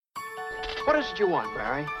What is it you want,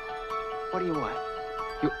 Barry? What do you want?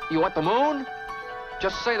 You want the moon?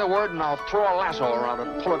 Just say the word and I'll throw a lasso around it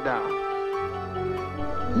and pull it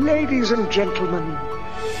down. Ladies and gentlemen,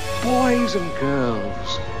 boys and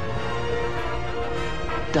girls,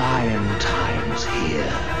 dying times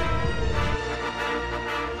here.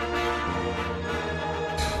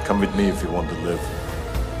 Come with me if you want to live.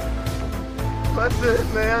 That's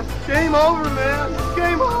it, man. Game over, man.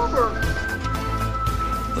 Game over.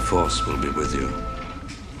 The Force will be with you,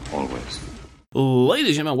 always. Ladies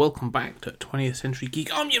and gentlemen, welcome back to 20th Century Geek.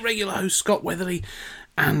 I'm your regular host, Scott Weatherly,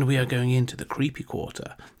 and we are going into the creepy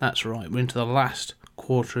quarter. That's right, we're into the last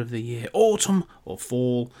quarter of the year. Autumn or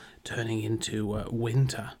fall, turning into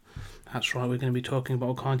winter. That's right, we're going to be talking about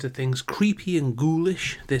all kinds of things creepy and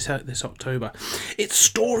ghoulish this October. It's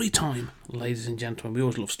story time, ladies and gentlemen. We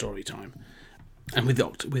always love story time. And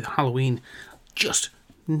with Halloween just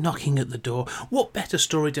knocking at the door, what better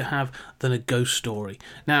story to have than a ghost story?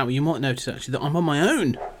 Now, you might notice actually that I'm on my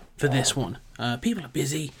own for this one. People are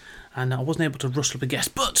busy, and I wasn't able to rustle up a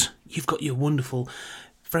guest, but you've got your wonderful,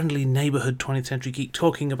 friendly neighbourhood 20th Century Geek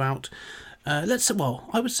talking about, I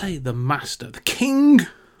would say the master, the king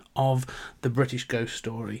of the British ghost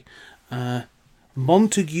story,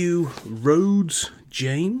 Montague Rhodes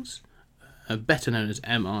James, better known as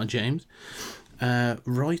M.R. James,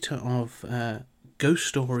 writer of ghost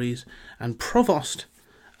stories and provost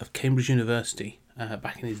of Cambridge University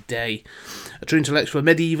back in his day, a true intellectual,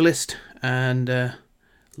 medievalist, and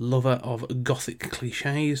lover of gothic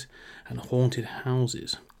cliches and haunted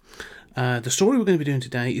houses. The story we're going to be doing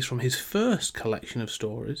today is from his first collection of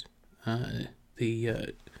stories,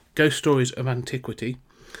 the Ghost Stories of Antiquity.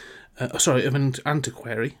 Of an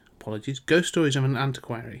Antiquary. Apologies. Ghost Stories of an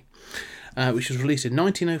Antiquary. Which was released in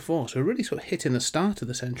 1904, so really sort of hitting the start of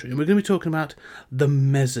the century. And we're going to be talking about the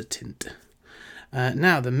mezzotint.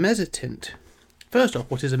 Now, the mezzotint. First off,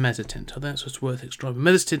 what is a mezzotint? That's what's worth explaining.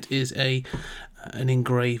 Mezzotint is an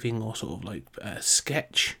engraving or sort of like a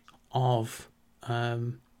sketch of. I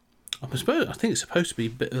think it's supposed to be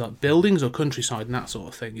like buildings or countryside and that sort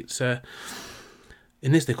of thing. It's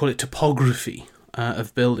in this they call it topography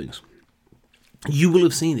of buildings. You will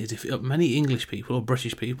have seen it if many English people or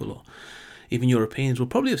British people or even Europeans will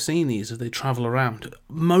probably have seen these as they travel around.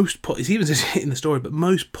 It even says it in the story, but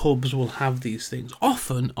most pubs will have these things,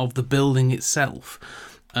 often of the building itself,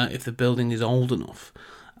 if the building is old enough.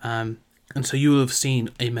 And so you will have seen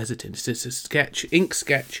a mezzotint. It's a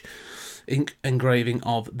ink engraving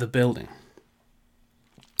of the building.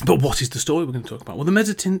 But what is the story we're going to talk about? Well, the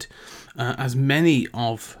mezzotint, as many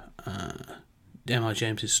of M.R.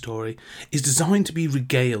 James's story, is designed to be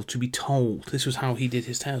regaled, to be told. This was how he did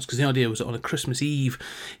his tales, because the idea was that on a Christmas Eve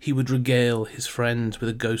he would regale his friends with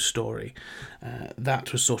a ghost story.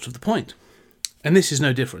 That was sort of the point. And this is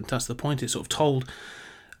no different. That's the point. It's sort of told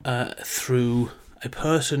through a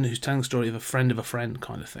person who's telling the story of a friend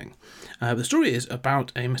kind of thing. The story is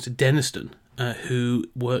about a Mr. Denniston who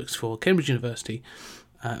works for Cambridge University,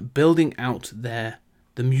 building out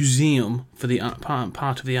the museum for the art,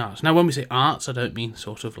 part of the arts. Now, when we say arts, I don't mean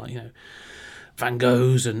sort of like, Van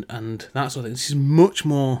Goghs and that sort of thing. This is much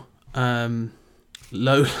more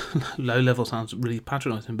low level, sounds really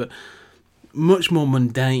patronising, but much more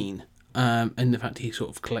mundane in the fact he sort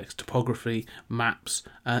of collects topography, maps,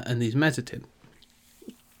 and these mezzotint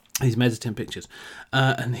pictures.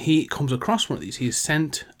 And he comes across one of these. He is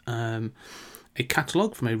sent a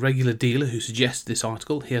catalogue from a regular dealer who suggests this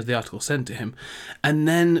article. He has the article sent to him. And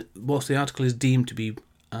then, whilst the article is deemed to be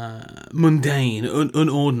mundane,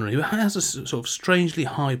 unordinary, it has a sort of strangely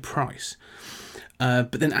high price.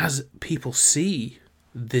 But then as people see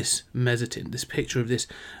this mezzotint, this picture of this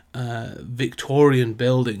Victorian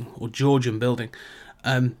building or Georgian building,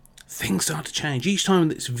 things start to change. Each time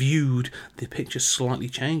that it's viewed, the picture slightly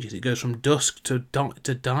changes. It goes from dusk to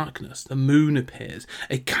darkness. The moon appears.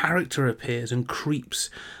 A character appears and creeps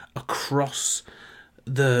across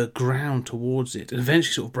the ground towards it, and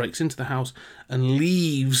eventually sort of breaks into the house and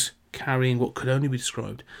leaves carrying what could only be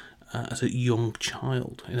described as a young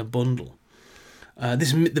child in a bundle.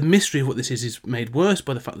 The mystery of what this is made worse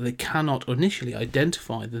by the fact that they cannot initially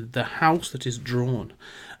identify the house that is drawn.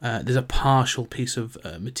 There's a partial piece of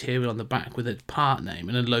material on the back with a part name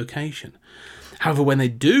and a location. However, when they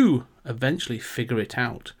do eventually figure it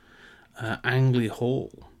out, Angley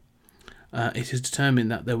Hall, it is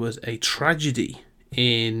determined that there was a tragedy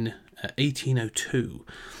in 1802,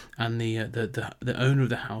 and the owner of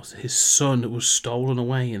the house, his son, was stolen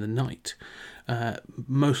away in the night.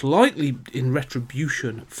 Most likely in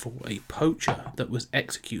retribution for a poacher that was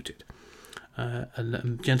executed, a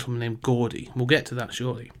gentleman named Gordy. We'll get to that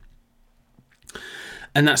shortly.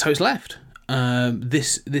 And that's how it's left.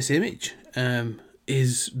 this image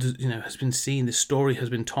is, you know, has been seen. This story has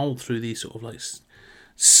been told through these sort of like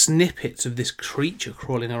snippets of this creature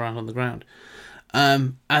crawling around on the ground,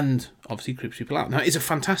 and obviously creeps people out. Now, it's a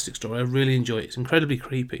fantastic story. I really enjoy it. It's incredibly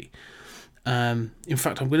creepy. In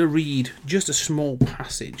fact, I'm going to read just a small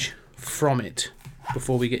passage from it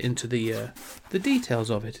before we get into the details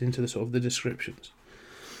of it, into the sort of the descriptions.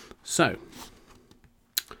 So,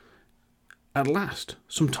 at last,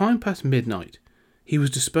 some time past midnight, he was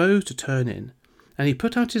disposed to turn in, and he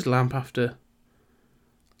put out his lamp after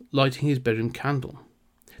lighting his bedroom candle.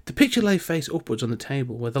 The picture lay face upwards on the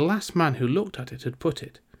table where the last man who looked at it had put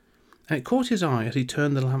it, and it caught his eye as he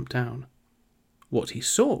turned the lamp down. What he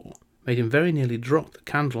saw made him very nearly drop the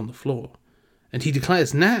candle on the floor, and he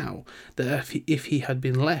declares now that if he had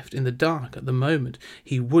been left in the dark at the moment,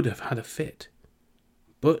 he would have had a fit.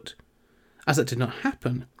 But, as that did not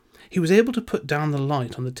happen, he was able to put down the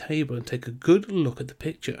light on the table and take a good look at the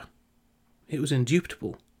picture. It was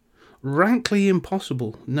indubitable, rankly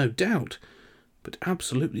impossible, no doubt, but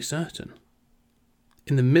absolutely certain.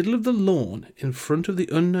 In the middle of the lawn, in front of the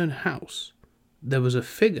unknown house, there was a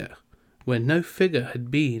figure where no figure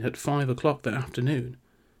had been at 5 o'clock that afternoon.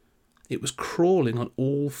 It was crawling on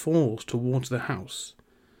all fours towards the house,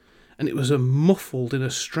 and it was muffled in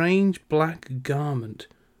a strange black garment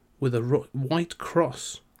with a white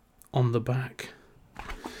cross on the back.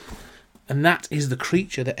 And that is the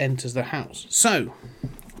creature that enters the house. So,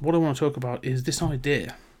 what I want to talk about is this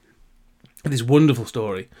idea, this wonderful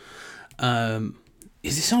story,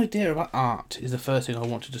 is this idea about art is the first thing I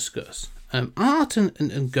want to discuss. Art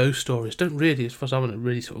and ghost stories don't really, as far as I want to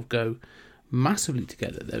really sort of go massively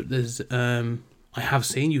together. There's, I have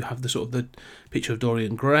seen, you have the sort of the picture of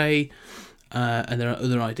Dorian Gray, and there are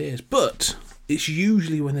other ideas, but it's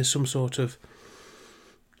usually when there's some sort of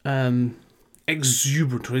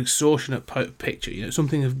exuberant or extortionate picture, you know,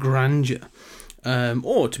 something of grandeur,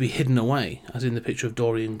 or to be hidden away, as in the picture of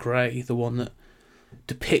Dorian Gray, the one that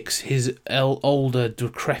depicts his older,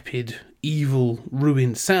 decrepit, evil,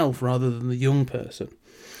 ruined self rather than the young person.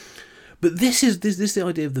 But this is the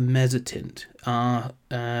idea of the mezzotint.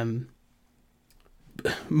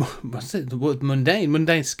 What's it? The word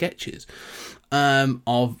mundane sketches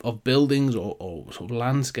of buildings or sort of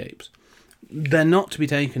landscapes. They're not to be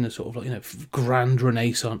taken as sort of like, you know, grand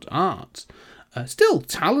Renaissance arts. Still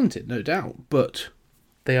talented, no doubt, but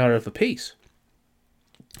they are of a piece.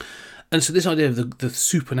 And so this idea of the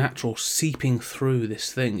supernatural seeping through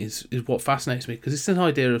this thing is what fascinates me, because it's an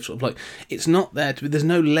idea of sort of like, it's not there to be, there's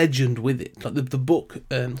no legend with it. Like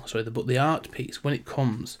the art piece, when it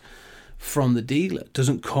comes from the dealer,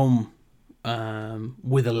 doesn't come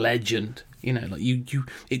with a legend. You know, like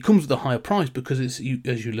it comes with a higher price because as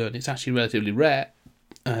you learn, it's actually relatively rare,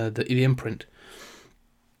 the imprint.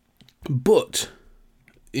 But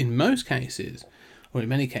in most cases, or in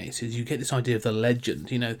many cases, you get this idea of the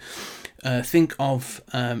legend. You know, think of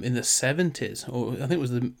in the 70s, or I think it was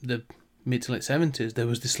the mid to late 70s, there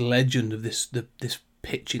was this legend of this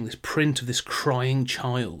print of this crying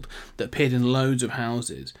child that appeared in loads of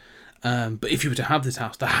houses. But if you were to have this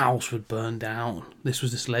house, the house would burn down. This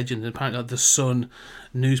was this legend, and apparently the Sun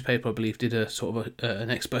newspaper, I believe, did a sort of an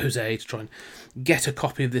expose to try and get a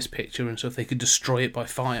copy of this picture, and so if they could destroy it by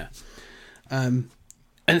fire.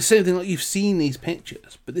 And it's the same thing, like you've seen these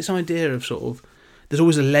pictures, but this idea of sort of, there's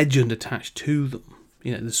always a legend attached to them.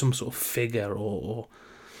 You know, there's some sort of figure or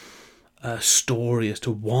a story as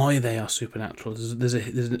to why they are supernatural. There's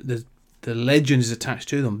the legend is attached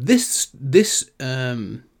to them. This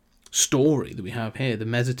story that we have here, the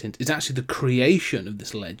mezzotint, is actually the creation of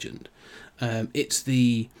this legend. It's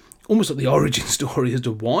almost like the origin story as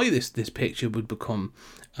to why this picture would become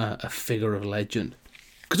a figure of legend.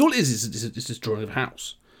 Because all it is this drawing of a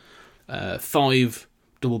house. 5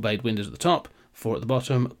 double-bayed windows at the top, 4 at the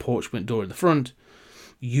bottom, a porch door in the front,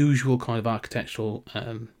 usual kind of architectural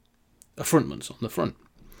affrontments on the front.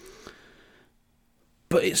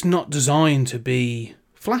 But it's not designed to be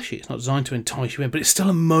flashy, it's not designed to entice you in, but it's still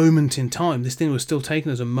a moment in time. This thing was still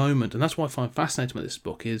taken as a moment, and that's what I find fascinating about this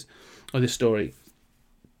book this story,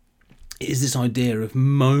 is this idea of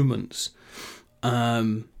moments,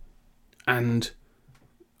 and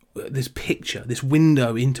this picture, this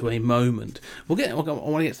window into a moment. I want to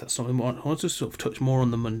get to that something more. I want to sort of touch more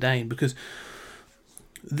on the mundane, because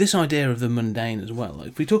this idea of the mundane as well, like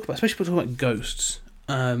if we talk about, especially if we talk about ghosts,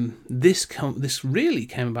 this really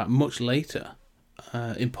came about much later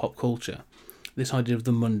in pop culture. This idea of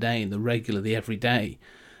the mundane, the regular, the everyday,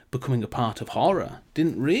 becoming a part of horror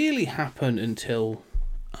didn't really happen until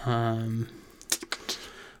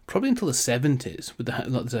probably until the 70s, with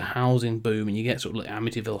there's a housing boom, and you get sort of like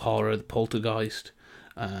Amityville Horror, The Poltergeist,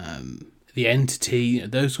 The Entity,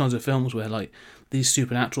 those kinds of films where like these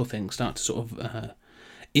supernatural things start to sort of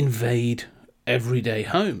invade everyday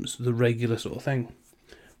homes, the regular sort of thing.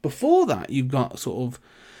 Before that, you've got sort of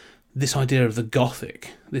this idea of the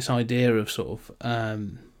Gothic, this idea of sort of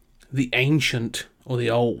the ancient or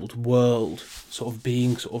the old world sort of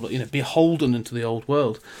being sort of, beholden into the old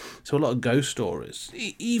world. So a lot of ghost stories,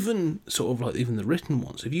 even sort of like even the written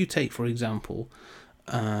ones. If you take, for example,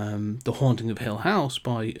 The Haunting of Hill House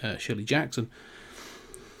by Shirley Jackson,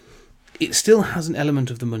 it still has an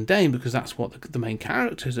element of the mundane, because that's what the main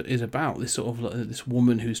character is about. This sort of like, this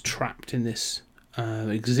woman who's trapped in this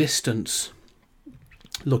existence,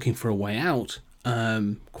 looking for a way out,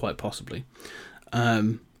 quite possibly.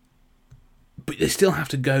 But they still have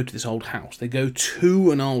to go to this old house. They go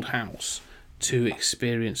to an old house to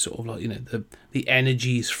experience sort of like, the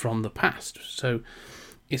energies from the past. So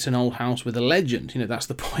it's an old house with a legend. That's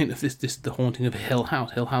the point of this The Haunting of Hill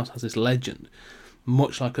House. Hill House has this legend,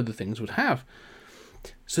 much like other things would have.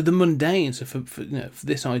 So the mundane, so for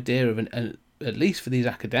this idea of at least for these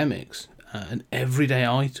academics, an everyday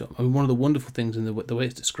item. I mean, one of the wonderful things in the way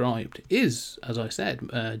it's described is, as I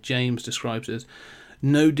said, James describes it as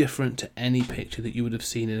no different to any picture that you would have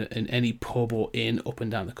seen in any pub or inn up and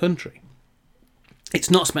down the country. It's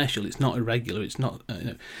not special, it's not irregular, it's not,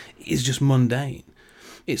 it's just mundane.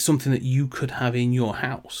 It's something that you could have in your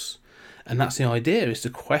house. And that's the idea, is to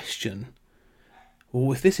question,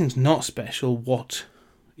 well, if this thing's not special, what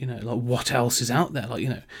else is out there?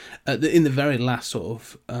 In the very last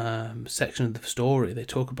sort of section of the story, they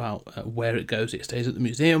talk about where it goes. It stays at the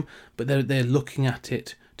museum, but they're looking at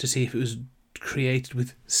it to see if it was created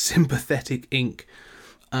with sympathetic ink,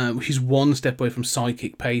 which is one step away from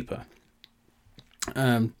psychic paper,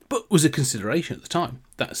 but was a consideration at the time.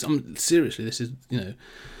 That's seriously, this is the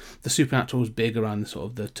supernatural was big around the sort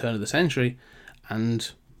of the turn of the century,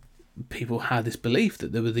 and people had this belief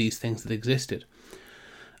that there were these things that existed.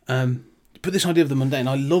 But this idea of the mundane,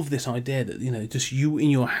 I love this idea that just you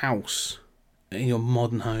in your house, in your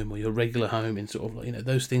modern home or your regular home, in sort of like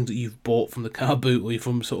those things that you've bought from the car boot or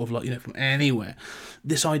from sort of like from anywhere.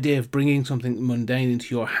 This idea of bringing something mundane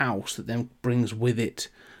into your house that then brings with it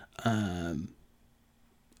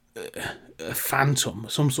a phantom,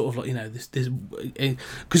 some sort of like this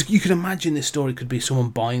because you can imagine this story could be someone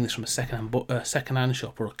buying this from a second-hand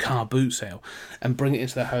shop or a car boot sale and bring it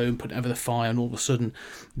into their home, put it over the fire, and all of a sudden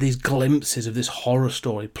these glimpses of this horror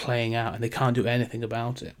story playing out, and they can't do anything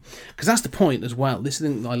about it. Because that's the point as well. This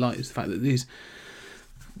thing I like is the fact that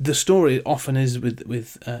the story often is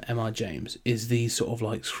with M.R. James is these sort of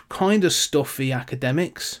like kind of stuffy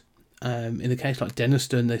academics. In the case like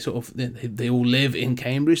Denniston, they all live in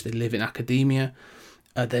Cambridge. They live in academia.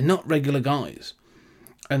 They're not regular guys,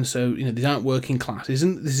 and so these aren't working class. This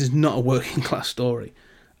is not a working class story.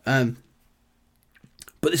 But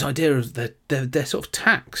this idea of they're sort of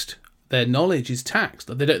taxed. Their knowledge is taxed.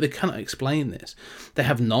 They cannot explain this. They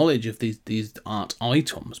have knowledge of these art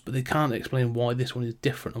items, but they can't explain why this one is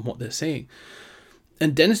different and what they're seeing.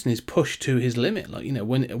 And Denniston is pushed to his limit. Like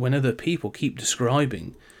when other people keep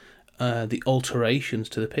describing the alterations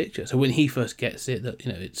to the picture. So when he first gets it, that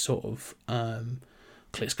it's sort of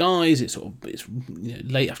clear skies, it's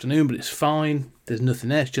late afternoon, but it's fine. There's nothing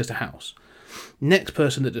there. It's just a house. Next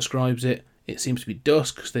person that describes it, it seems to be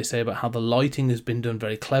dusk, because they say about how the lighting has been done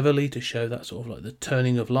very cleverly to show that sort of like the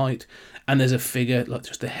turning of light. And there's a figure, like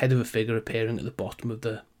just the head of a figure appearing at the bottom of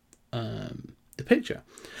the picture.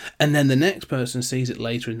 And then the next person sees it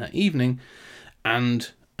later in that evening, and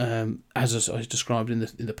as I described in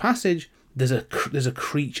the passage, there's a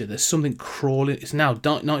creature. There's something crawling. It's now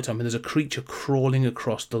nighttime, and there's a creature crawling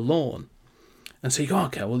across the lawn. And so you go,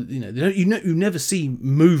 okay, well, you never see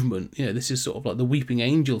movement. This is sort of like the Weeping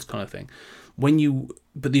Angels kind of thing.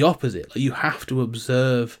 But the opposite, like you have to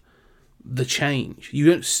observe the change. You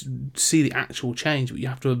don't see the actual change, but you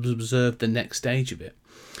have to observe the next stage of it.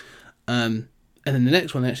 And then the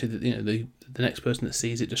next one, actually, the next person that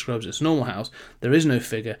sees it describes it as a normal house. There is no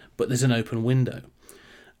figure, but there's an open window.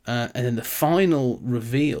 And then the final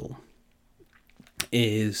reveal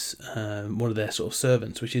is one of their sort of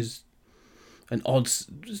servants, which is an odd...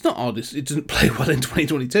 It's not odd, it doesn't play well in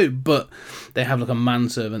 2022, but they have like a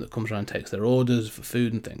manservant that comes around and takes their orders for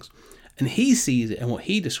food and things. And he sees it, and what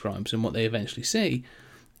he describes and what they eventually see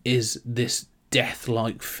is this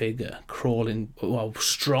death-like figure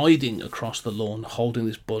striding across the lawn, holding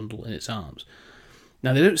this bundle in its arms.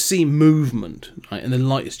 Now, they don't see movement, right? And the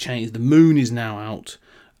light has changed. The moon is now out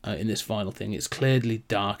in this final thing. It's clearly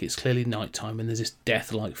dark. It's clearly nighttime, and there's this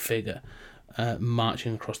death-like figure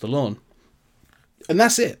marching across the lawn. And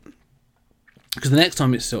that's it. Because the next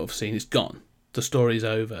time it's sort of seen, it's gone. The story's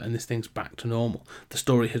over and this thing's back to normal. The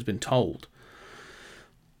story has been told.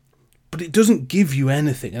 But it doesn't give you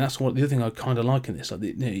anything, and that's what the other thing I kind of like in this. Like,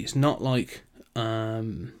 it's not like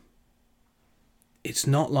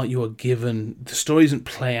you are given, the story doesn't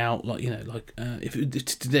play out like, if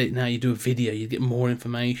today now you do a video, you get more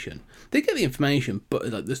information. They get the information, but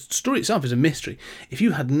like the story itself is a mystery. If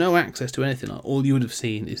you had no access to anything, like, all you would have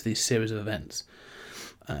seen is this series of events.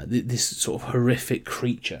 This sort of horrific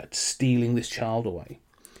creature stealing this child away.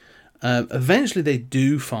 Eventually they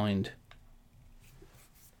do find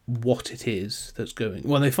what it is that's going.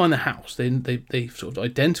 Well, they find the house. They sort of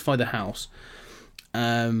identify the house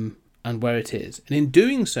and where it is. And in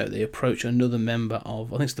doing so, they approach another member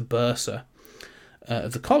of, I think it's the bursar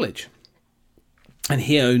of the college. And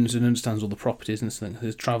he owns and understands all the properties and things.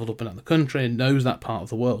 He's travelled up and down the country and knows that part of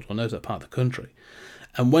the world, or knows that part of the country.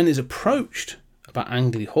 And when he's approached about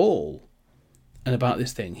Angley Hall and about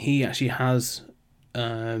this thing, he actually has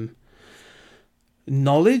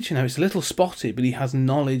knowledge. It's a little spotty, but he has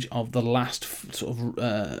knowledge of the last sort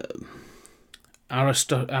of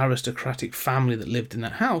aristocratic family that lived in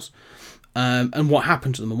that house, and what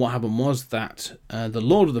happened to them. And what happened was that the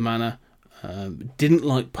lord of the manor didn't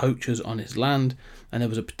like poachers on his land, and there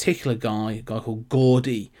was a particular guy, a guy called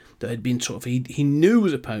Gaudy, that had been sort of, he knew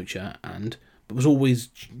was a poacher, but was always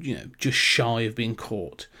just shy of being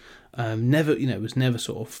caught. Never, was never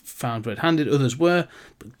sort of found red-handed. Others were,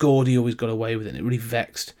 but Gaudy always got away with it, and it really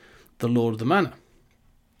vexed the lord of the manor.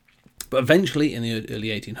 But eventually, in the early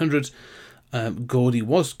 1800s, Gaudy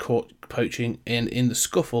was caught poaching, and in the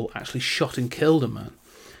scuffle, actually shot and killed a man.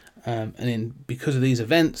 Because of these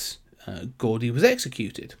events, Gaudy was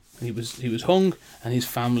executed. He was hung, and his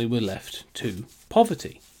family were left to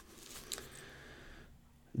poverty.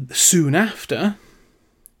 Soon after,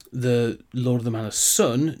 the lord of the manor's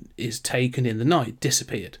son is taken in the night,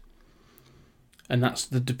 disappeared. And that's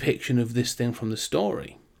the depiction of this thing from the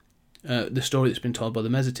story. The story that's been told by the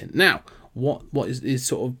mezzotint. Now, what is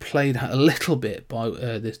sort of played out a little bit by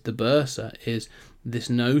the bursar is this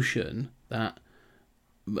notion that,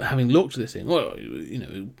 having looked at this thing,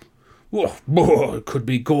 it could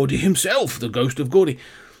be Gaudy himself, the ghost of Gaudy.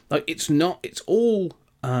 Like, it's not, it's all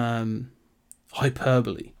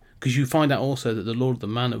hyperbole. Because you find out also that the lord of the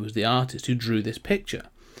manor was the artist who drew this picture.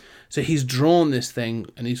 So he's drawn this thing,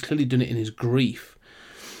 and he's clearly done it in his grief.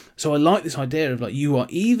 So I like this idea of, like, you are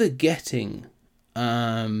either getting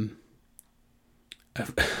you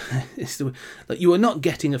are not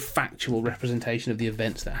getting a factual representation of the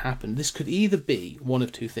events that happened. This could either be one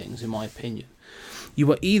of two things, in my opinion.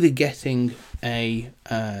 You are either getting a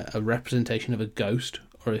representation of a ghost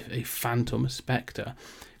or a phantom, a spectre,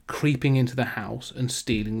 creeping into the house and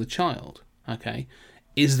stealing the child. Okay,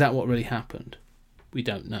 is that what really happened? We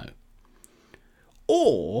don't know.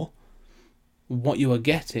 Or what you are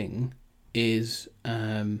getting is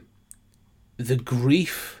the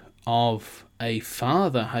grief of a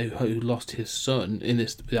father who lost his son in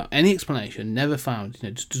this, without any explanation, never found,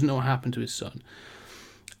 just doesn't know what happened to his son,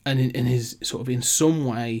 and in his sort of, in some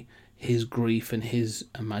way, his grief and his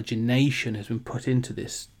imagination has been put into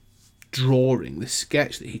this drawing, this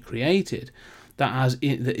sketch that he created, that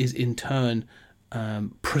is in turn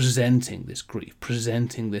presenting this grief,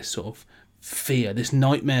 presenting this sort of fear, this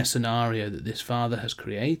nightmare scenario that this father has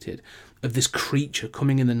created of this creature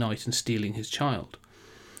coming in the night and stealing his child.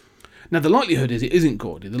 Now, the likelihood is it isn't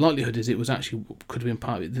Gaudy. The likelihood is it was actually, could have been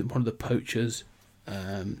part of one of the poacher's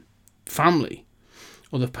family,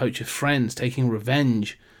 or the poacher's friends, taking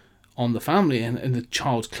revenge on the family, and the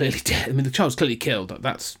child's clearly dead. I mean, the child's clearly killed.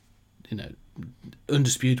 That's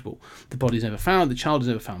undisputable. The body's never found, the child is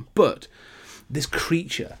never found. But this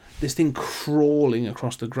creature, this thing crawling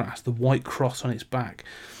across the grass, the white cross on its back,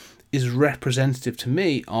 is representative to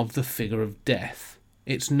me of the figure of death.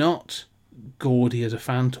 It's not Gaudy as a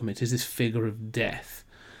phantom, it is this figure of death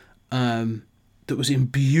that was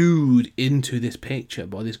imbued into this picture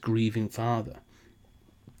by this grieving father.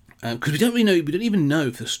 Because we don't even know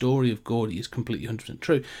if the story of Gaudy is completely 100%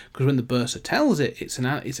 true, because when the bursar tells it, it's an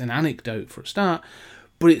anecdote for a start,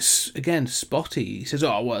 but it's, again, spotty. He says,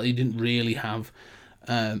 he didn't really have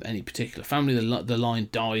any particular family. The line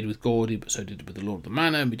died with Gaudy, but so did it with the lord of the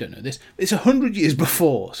manor, and we don't know this. It's 100 years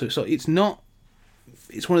before, so it's not.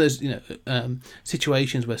 It's one of those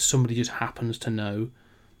situations where somebody just happens to know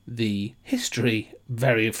the history,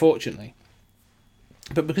 very unfortunately.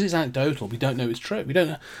 But because it's anecdotal, we don't know it's true. We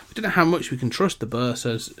don't know how much we can trust the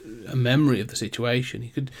bursar's memory of the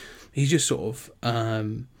situation. He's just sort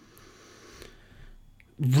of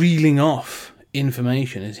reeling off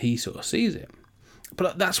information as he sort of sees it.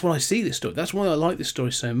 But that's why I see this story. That's why I like this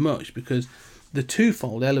story so much, because the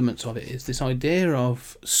twofold elements of it is this idea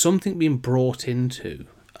of something being brought into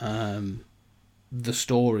the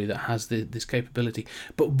story that has this capability,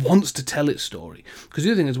 but wants to tell its story. Because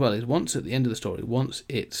the other thing as well is, once at the end of the story, once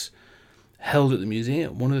it's held at the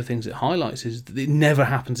museum, one of the things it highlights is that it never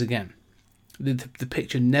happens again. The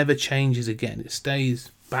picture never changes again. It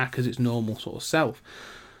stays back as its normal sort of self.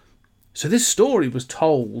 So this story was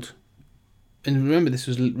told, and remember this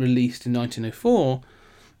was released in 1904,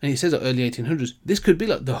 and he says that early 1800s, this could be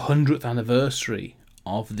like the 100th anniversary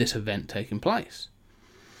of this event taking place.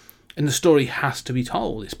 And the story has to be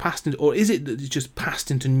told. It's passed into, or is it that it's just passed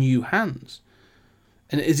into new hands?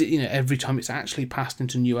 And is it, every time it's actually passed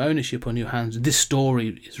into new ownership or new hands, this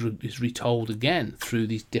story is retold again through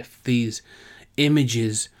these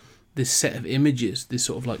images, this set of images, this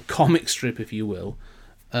sort of like comic strip, if you will,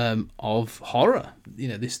 of horror.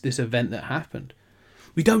 This event that happened.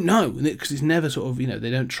 We don't know, because it's never sort of,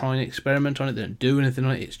 they don't try and experiment on it, they don't do anything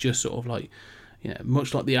on it. It's just sort of like,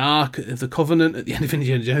 much like the Ark of the Covenant at the end of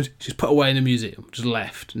Indiana Jones, it's just put away in a museum, just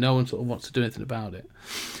left. No one sort of wants to do anything about it.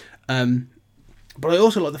 But I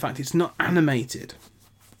also like the fact it's not animated.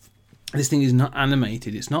 This thing is not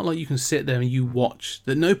animated. It's not like you can sit there and you watch.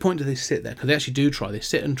 At no point do they sit there, because they actually do try. They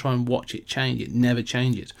sit and try and watch it change. It never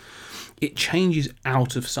changes. It changes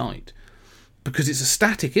out of sight, because it's a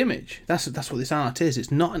static image. That's what this art is.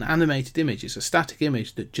 It's not an animated image. It's a static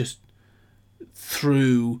image that just,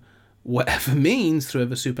 through whatever means, through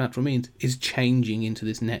whatever supernatural means, is changing into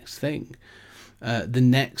this next thing, the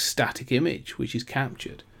next static image which is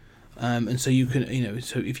captured. And so you can,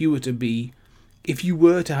 so if you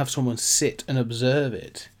were to have someone sit and observe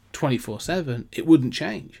it 24/7, it wouldn't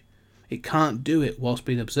change. It can't do it whilst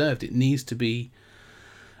being observed. It needs to be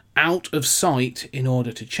out of sight in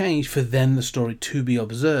order to change, for then the story to be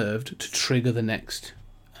observed to trigger the next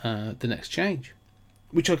change,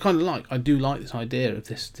 which I kind of like. I do like this idea of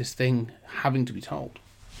this thing having to be told.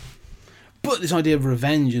 But this idea of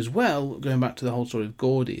revenge as well, going back to the whole story of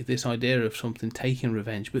Gordy, this idea of something taking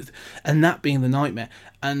revenge, and that being the nightmare.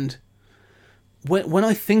 And when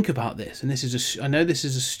I think about this, and I know this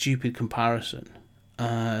is a stupid comparison,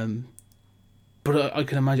 but I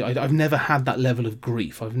can imagine, I've never had that level of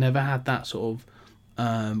grief. I've never had that sort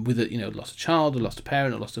of, with a, lost a child, or lost a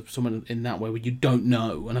parent, or lost someone in that way where you don't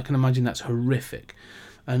know. And I can imagine that's horrific.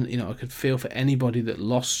 And, I could feel for anybody that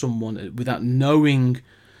lost someone without knowing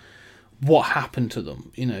what happened to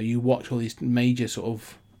them. You watch all these major sort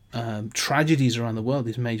of tragedies around the world,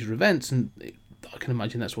 these major events, and I can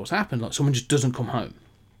imagine that's what's happened. Like, someone just doesn't come home.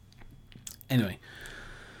 Anyway,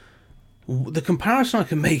 the comparison I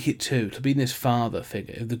can make it to being this father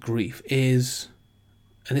figure of the grief is,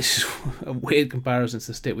 and this is a weird comparison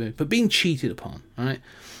to stick with me, but being cheated upon, right?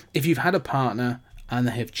 If you've had a partner and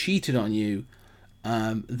they have cheated on you,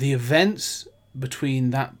 the events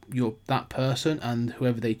between that person and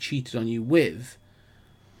whoever they cheated on you with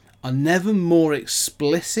are never more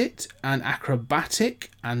explicit and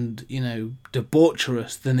acrobatic and,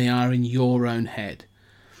 debaucherous than they are in your own head.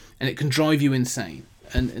 And it can drive you insane.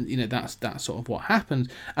 And that's sort of what happens.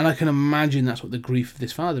 And I can imagine that's what the grief of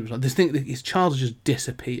this father was like. This thing, his child has just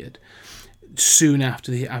disappeared soon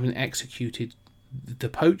after having executed the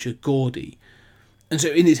poacher, Gordy. And so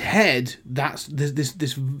in his head, that's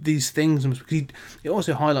these things. It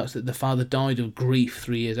also highlights that the father died of grief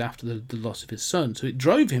 3 years after the loss of his son. So it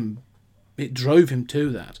drove him to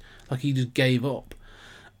that, like he just gave up.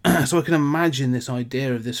 So I can imagine this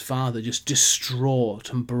idea of this father just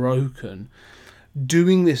distraught and broken,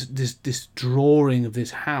 doing this drawing of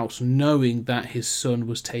this house, knowing that his son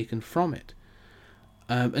was taken from it.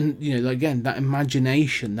 And again, that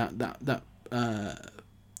imagination, that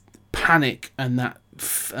panic, and that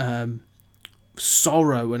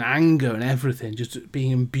sorrow and anger and everything just being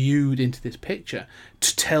imbued into this picture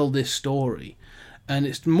to tell this story. And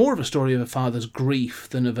it's more of a story of a father's grief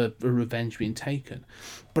than of a revenge being taken.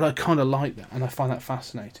 But I kind of like that, and I find that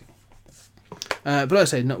fascinating. But I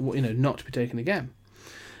say, not to be taken again.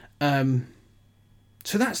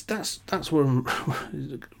 So that's where I'm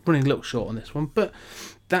running a little short on this one, but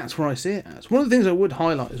that's where I see it as. One of the things I would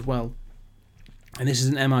highlight as well, and this is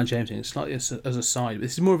an M.R. James thing, it's slightly as a side, but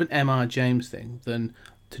this is more of an M.R. James thing than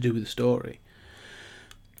to do with the story.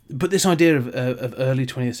 But this idea of early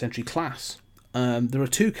 20th century class, there are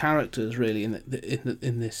two characters really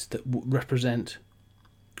in this that represent,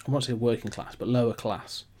 I won't say working class, but lower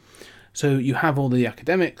class. So you have all the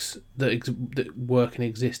academics that work and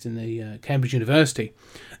exist in the Cambridge University.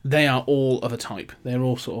 They are all of a type. They're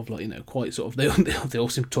all sort of like, quite sort of, they all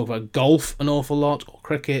seem to talk about golf an awful lot, or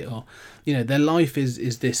cricket, or, their life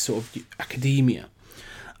is this sort of academia,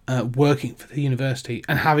 working for the university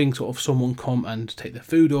and having sort of someone come and take their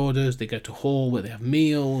food orders. They go to hall where they have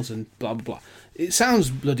meals and blah, blah, blah. It sounds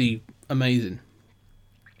bloody amazing.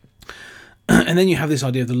 And then you have this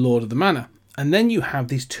idea of the Lord of the Manor. And then you have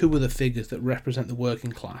these two other figures that represent the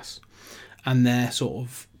working class and their sort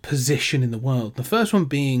of position in the world. The first one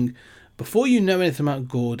being, before you know anything about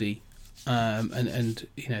Gordy, and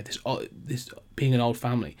this being an old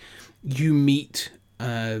family, you meet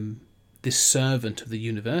this servant of the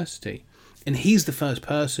university, and he's the first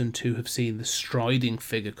person to have seen the striding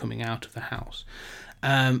figure coming out of the house.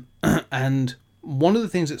 And one of the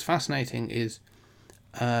things that's fascinating is,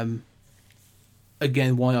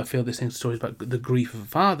 again, why I feel this thing's story is about the grief of a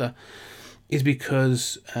father, is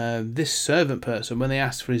because this servant person, when they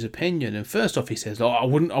asked for his opinion, and first off he says, I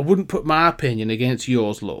wouldn't put my opinion against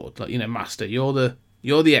yours, Lord. Like, master, you're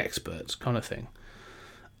the experts, kind of thing.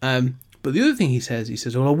 But the other thing he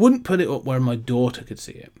says, well, I wouldn't put it up where my daughter could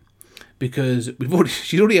see it, because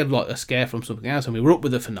she's already had like a scare from something else, and we were up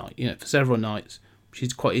with her for several nights.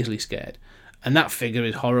 She's quite easily scared, and that figure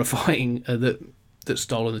is horrifying, that's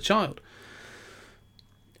stolen the child.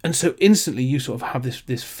 And so instantly you sort of have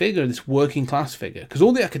this figure, this working class figure, because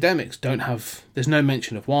all the academics there's no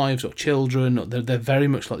mention of wives or children, or they're very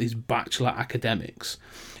much like these bachelor academics.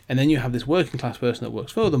 And then you have this working class person that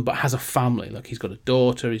works for them, but has a family. Like, he's got a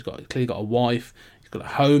daughter, he's clearly got a wife, he's got a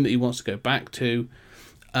home that he wants to go back to.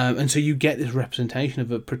 And so you get this representation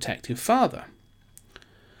of a protective father.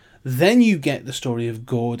 Then you get the story of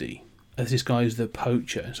Gordy, as this guy is the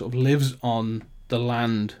poacher, and sort of lives on the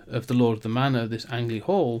land of the Lord of the Manor, this Angley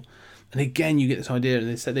Hall. And again, you get this idea,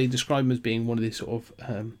 and they describe him as being one of these sort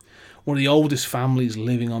of one of the oldest families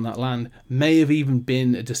living on that land, may have even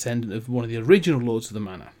been a descendant of one of the original lords of the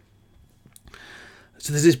manor.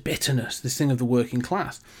 So there's this bitterness, this thing of the working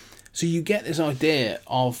class. So you get this idea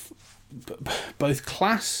of both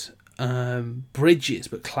class bridges,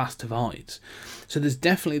 but class divides. So there's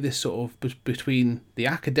definitely this sort of between the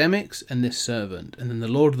academics and this servant, and then the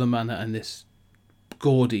Lord of the Manor and this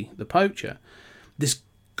Gordy, the poacher, this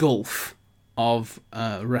gulf of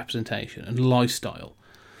representation and lifestyle.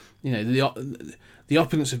 The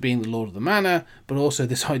opulence of being the Lord of the Manor, but also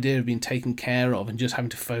this idea of being taken care of and just having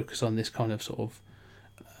to focus on this kind of sort of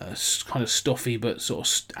kind of stuffy but sort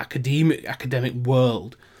of academic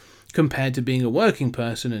world, compared to being a working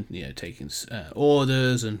person and taking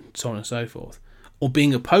orders and so on and so forth, or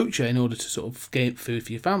being a poacher in order to sort of get food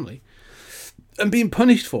for your family and being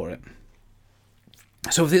punished for it.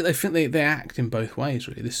 So I think they act in both ways,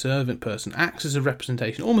 really. This servant person acts as a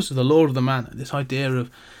representation, almost of the Lord of the Manor, this idea of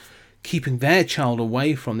keeping their child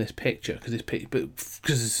away from this picture,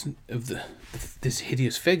 because of this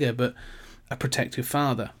hideous figure, but a protective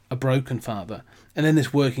father, a broken father, and then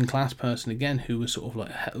this working class person again, who was sort of like,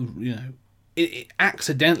 it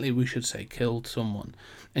accidentally, we should say, killed someone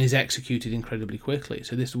and is executed incredibly quickly.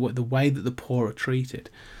 So this, the way that the poor are treated,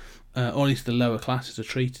 or at least the lower classes are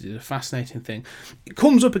treated, is a fascinating thing. It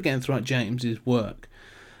comes up again throughout James's work.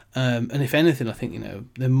 And if anything, I think,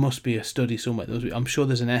 there must be a study somewhere. I'm sure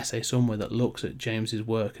there's an essay somewhere that looks at James's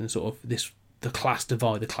work and sort of the class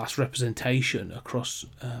divide, the class representation across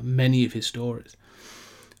many of his stories.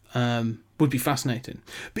 Would be fascinating.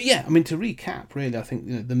 But yeah, I mean, to recap, really, I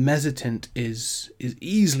think the Mezzotint is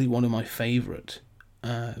easily one of my favourite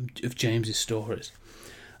of James's stories.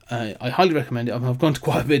 I highly recommend it. I've gone to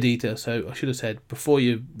quite a bit of detail, so I should have said, before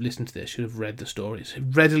you listen to this, should have read the story. It's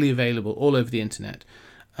readily available all over the internet.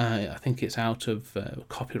 I think it's out of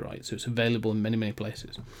copyright, so it's available in many, many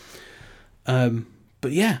places.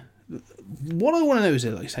 But yeah, what I want to know is,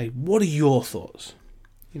 like I say, what are your thoughts?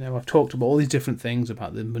 I've talked about all these different things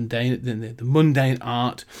about the mundane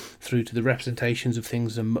art, through to the representations of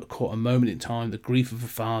things that caught a moment in time, the grief of a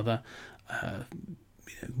father,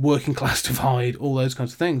 working class divide, all those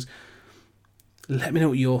kinds of things. Let me know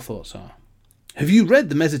what your thoughts are. Have you read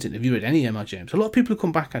The Mezzotint? Have you read any M.R. James? A lot of people who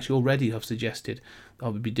come back actually already have suggested I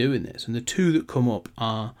would be doing this, and the two that come up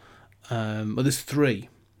are, there's three,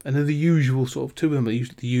 and they're the usual sort of, two of them are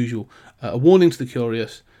usually the usual, A Warning to the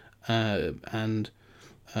Curious, and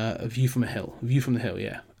A View from the Hill,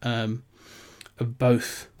 yeah. Have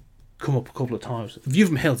both come up a couple of times. A View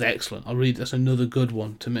from the Hill is excellent. That's another good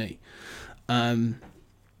one to me.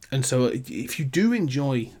 And so if you do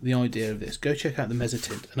enjoy the idea of this, go check out The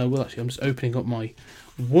Mezzotint. And I will actually, I'm just opening up my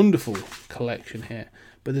wonderful collection here.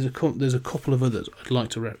 But there's a couple of others I'd like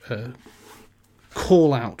to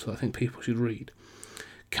call out that I think people should read.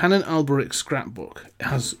 Canon Alberic Scrapbook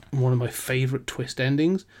has one of my favourite twist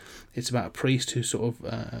endings. It's about a priest who sort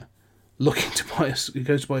of looking to buy he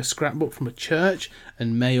goes to buy a scrapbook from a church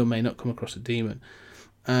and may or may not come across a demon.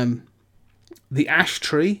 The Ash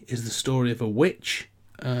Tree is the story of a witch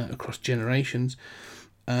across generations.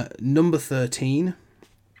 Number 13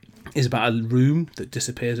 is about a room that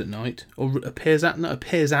disappears at night, or appears at night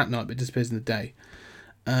but disappears in the day.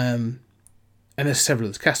 And there's several.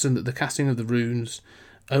 There's the casting of the runes.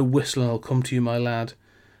 Oh, whistle, I'll come to you, my lad.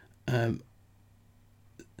 I'm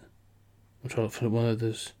trying to find one of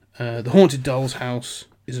those. The Haunted Doll's House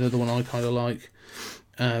is another one I kind of like.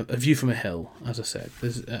 A View from a Hill, as I said.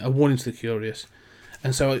 There's A Warning to the Curious.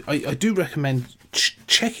 And so I do recommend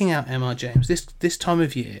checking out M.R. James. This time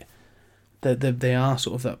of year, they are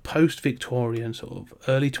sort of that post-Victorian, sort of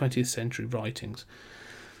early 20th century writings.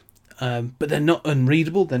 But they're not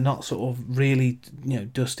unreadable. They're not sort of really,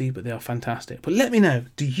 dusty, but they are fantastic. But let me know,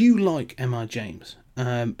 do you like M.R. James?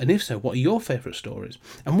 And if so, what are your favourite stories?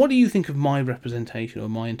 And what do you think of my representation or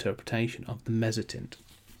my interpretation of the Mezzotint?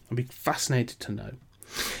 I'd be fascinated to know.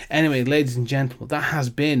 Anyway, ladies and gentlemen, that has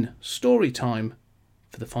been story time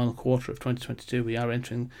for the final quarter of 2022. We are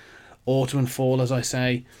entering autumn and fall, as I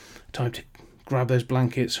say. Time to grab those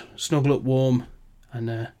blankets, snuggle up warm,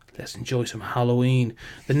 and let's enjoy some Halloween.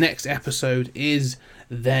 The next episode is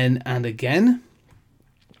Then and Again.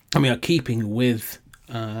 And we are keeping with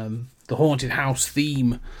the haunted house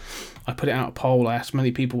theme. I put it out a poll. I asked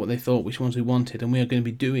many people what they thought, which ones we wanted, and we are going to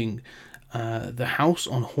be doing The House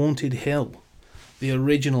on Haunted Hill, the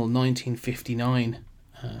original 1959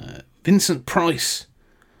 Vincent Price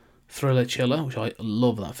thriller chiller, which I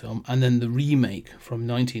love that film, and then the remake from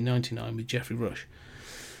 1999 with Geoffrey Rush.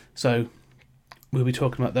 So we'll be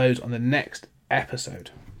talking about those on the next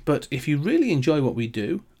episode. But if you really enjoy what we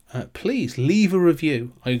do, please leave a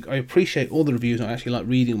review. I appreciate all the reviews. I actually like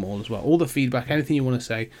reading them all as well. All the feedback, anything you want to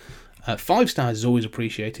say. 5 stars is always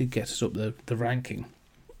appreciated, gets us up the ranking.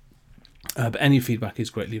 But any feedback is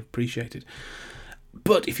greatly appreciated.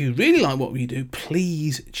 But if you really like what we do,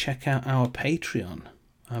 please check out our Patreon.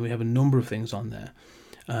 We have a number of things on there.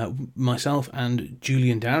 Myself and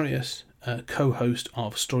Julian Darius, co-host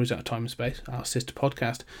of Stories Out of Time and Space, our sister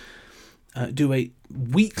podcast, do a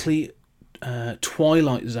weekly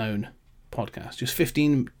Twilight Zone podcast. Just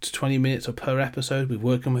 15 to 20 minutes per episode.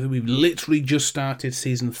 We've literally just started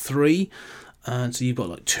season 3. And so you've got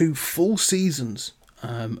like 2 full seasons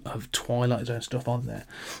of Twilight Zone stuff on there.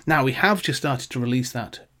 Now, we have just started to release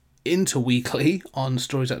that into weekly on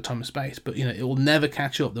Stories Out of Time and Space, but it will never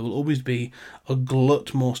catch up. There will always be a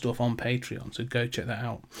glut more stuff on Patreon, so go check that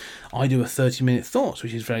out. I do a 30-minute thoughts,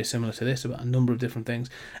 which is very similar to this, about a number of different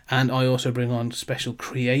things, and I also bring on special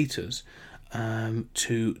creators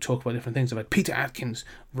to talk about different things. I've had Peter Atkins,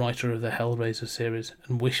 writer of the Hellraiser series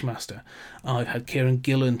and Wishmaster. I've had Kieran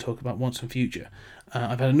Gillen talk about Once and Future.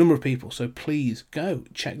 I've had a number of people, so please go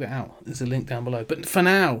check that out. There's a link down below. But for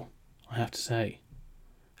now, I have to say,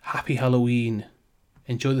 happy Halloween,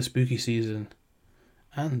 enjoy the spooky season,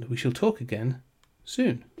 and we shall talk again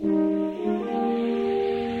soon.